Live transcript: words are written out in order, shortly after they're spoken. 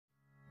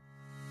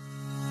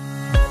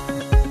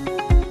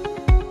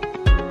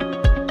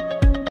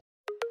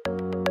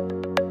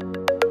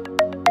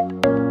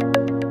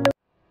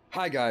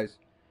Hi guys,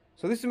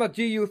 so this is my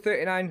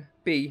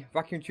GU39B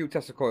vacuum tube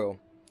tester coil.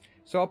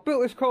 So I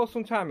built this coil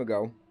some time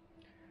ago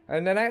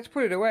and then I had to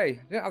put it away.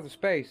 I didn't have the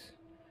space,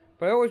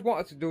 but I always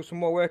wanted to do some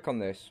more work on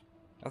this.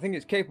 I think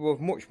it's capable of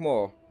much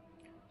more.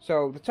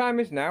 So the time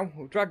is now.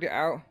 We've dragged it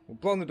out,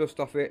 we've blown the dust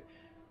off it,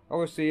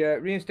 obviously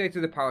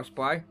reinstated the power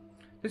supply.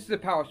 This is the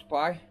power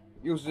supply.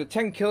 It uses a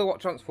 10 kilowatt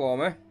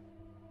transformer.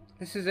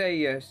 This is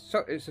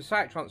it's a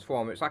site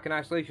transformer. It's like an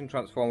isolation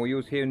transformer we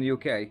use here in the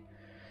UK.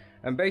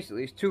 And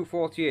basically it's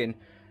 240 in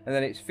and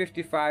then it's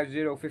 55,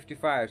 0,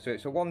 55. So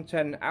it's a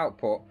 110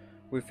 output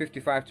with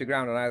 55 to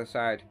ground on either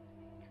side.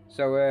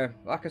 So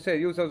like I said, I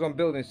use those on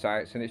building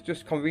sites and it's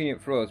just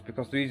convenient for us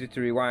because they're easy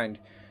to rewind.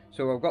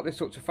 So I've got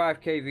this up to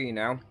 5 kV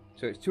now.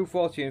 So it's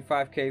 240 in,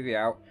 5 kV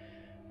out.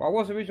 Well, I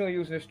was originally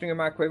using a string of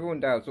microwave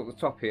oven diodes up the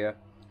top here,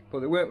 but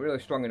they weren't really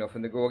strong enough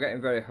and they were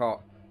getting very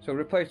hot. So I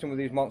replaced them with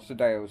these monster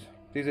diodes.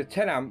 These are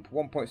 10 amp,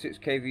 1.6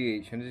 kV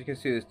each, and as you can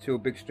see there's 2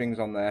 big strings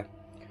on there.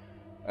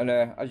 And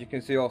as you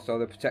can see also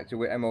they're protected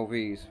with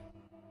MOVs.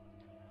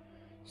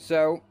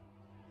 So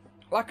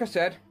like I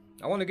said,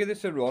 I want to give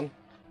this a run.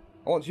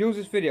 I want to use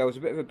this video as a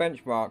bit of a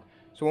benchmark,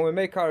 so when we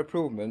make our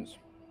improvements,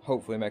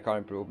 hopefully make our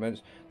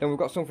improvements, then we've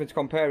got something to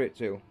compare it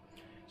to.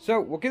 So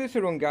we'll give this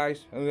a run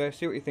guys and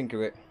see what you think of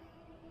it.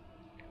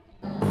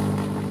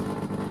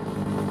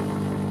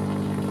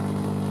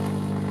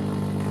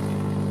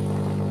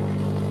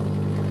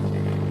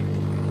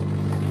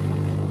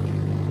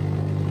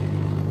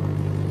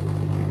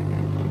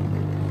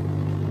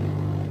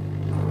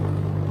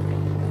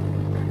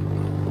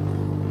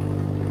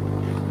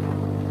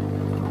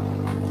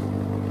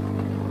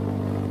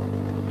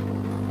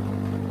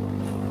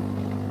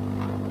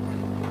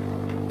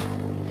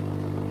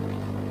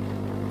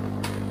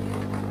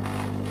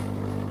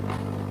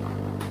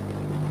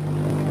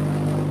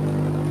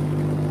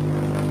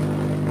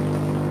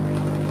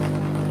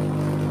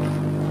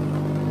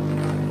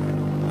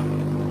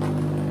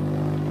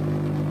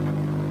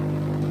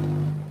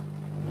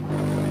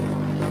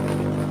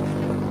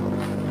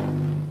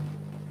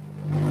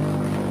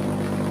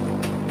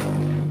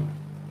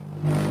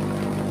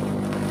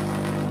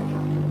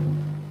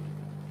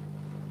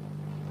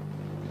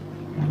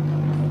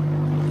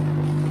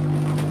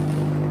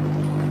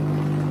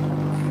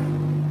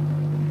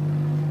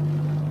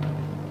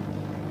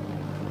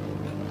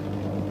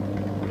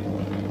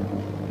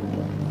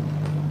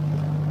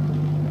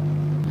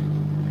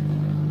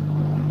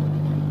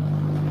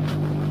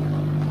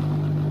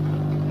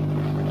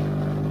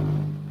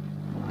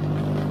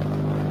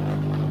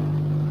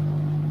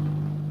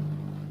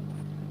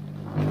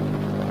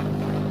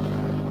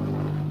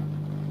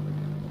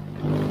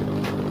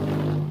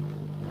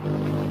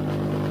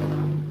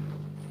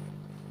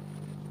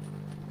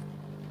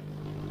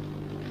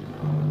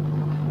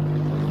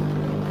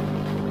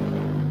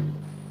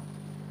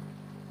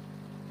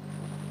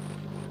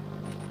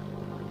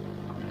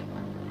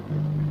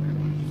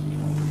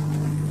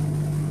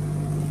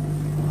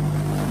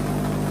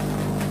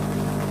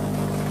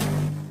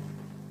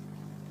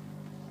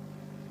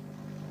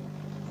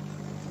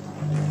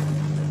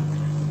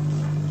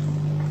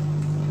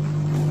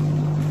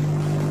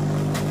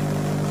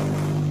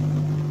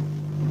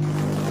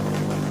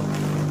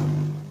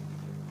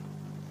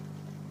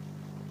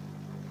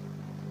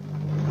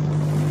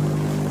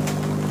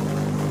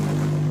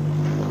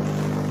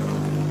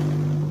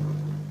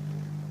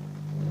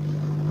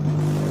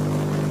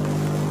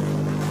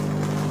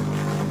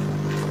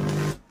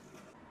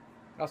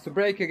 That's the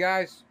breaker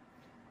guys.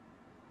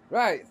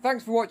 Right,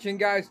 thanks for watching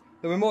guys.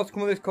 There'll be more to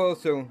come on this coil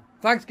soon.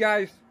 Thanks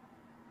guys.